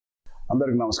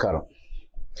అందరికి నమస్కారం.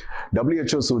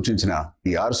 WHO సూచించిన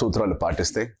ఈ 6 సూత్రాలు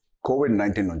పాటిస్తే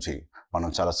కోవిడ్-19 నుంచి మనం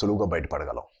చాలా సులువుగా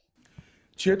బయటపడగలం.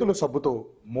 చేతులు సబ్బుతో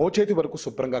మోచేతి వరకు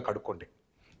శుభ్రంగా కడుక్కోండి.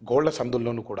 గోళ్ల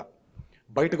సందుల్లోనూ కూడా.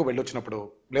 బయటకు వెళ్ళొచ్చినప్పుడు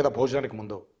లేదా భోజనానికి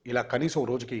ముందు ఇలా కనీసం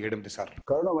రోజుకి 7-8 సార్లు.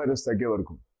 కరోనా వైరస్ తగ్గే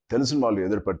వరకు తెలిసిన వాళ్ళు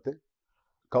ఎదురుపడితే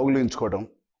కౌగిలించుకోవడం,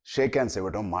 షేక్ హ్యాండ్స్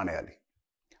ఇవ్వడం మానేయాలి.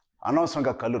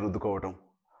 అనవసరంగా కళ్ళు రుద్దుకోవడం,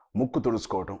 ముక్కు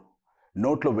తుడుచుకోవడం,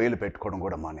 నోట్లో వేలు పెట్టుకోవడం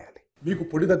కూడా మానేయాలి. మీకు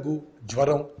పొడి దగ్గు,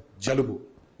 జ్వరం, జలుబు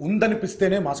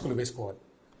ఉందనిపిస్తేనే మాస్కులు వేసుకోవాలి.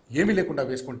 ఏమీ లేకుండా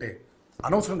వేసుకుంటే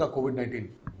అనవసరంగా కోవిడ్-19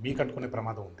 మీకు అంటుకునే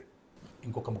ప్రమాదం ఉంది.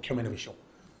 ఇంకొక ముఖ్యమైన విషయం,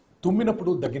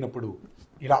 తుమ్మినప్పుడు దగ్గినప్పుడు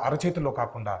ఇలా అరచేతుల్లో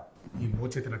కాకుండా ఈ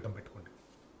మోచేతిని అడ్డం పెట్టుకోండి.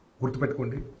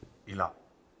 గుర్తుపెట్టుకోండి, ఇలా.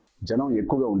 జనం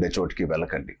ఎక్కువగా ఉండే చోటికి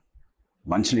వెళ్ళకండి.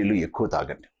 మంచినీళ్ళు ఎక్కువ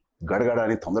తాగండి.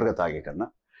 గడగడాన్ని తొందరగా తాగే కన్నా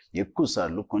ఎక్కువ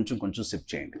సార్లు కొంచెం కొంచెం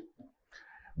సిప్ చేయండి.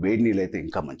 వేడి నీళ్ళు అయితే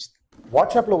ఇంకా మంచిది.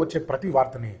 వాట్సాప్లో వచ్చే ప్రతి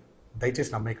వార్తని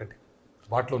దయచేసి నమ్మేయకండి.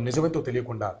 వాటిలో నిజమేంతో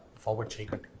తెలియకుండా ఫార్వర్డ్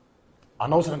చేయకండి.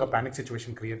 అనవసరంగా పానిక్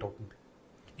సిచ్యువేషన్ క్రియేట్ అవుతుంది.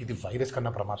 ఇది వైరస్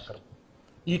కన్నా ప్రమాదకరం.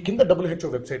 ఈ కింద WHO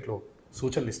వెబ్సైట్లో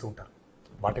సూచనలు ఇస్తూ ఉంటారు,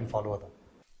 వాటిని ఫాలో అవుదాం.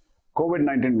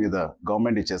 కోవిడ్-19 మీద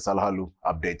గవర్నమెంట్ ఇచ్చే సలహాలు,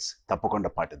 అప్డేట్స్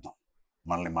తప్పకుండా పాటిద్దాం.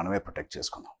 మనల్ని మనమే ప్రొటెక్ట్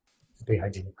చేసుకుందాం. Stay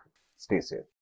hygienic, stay safe.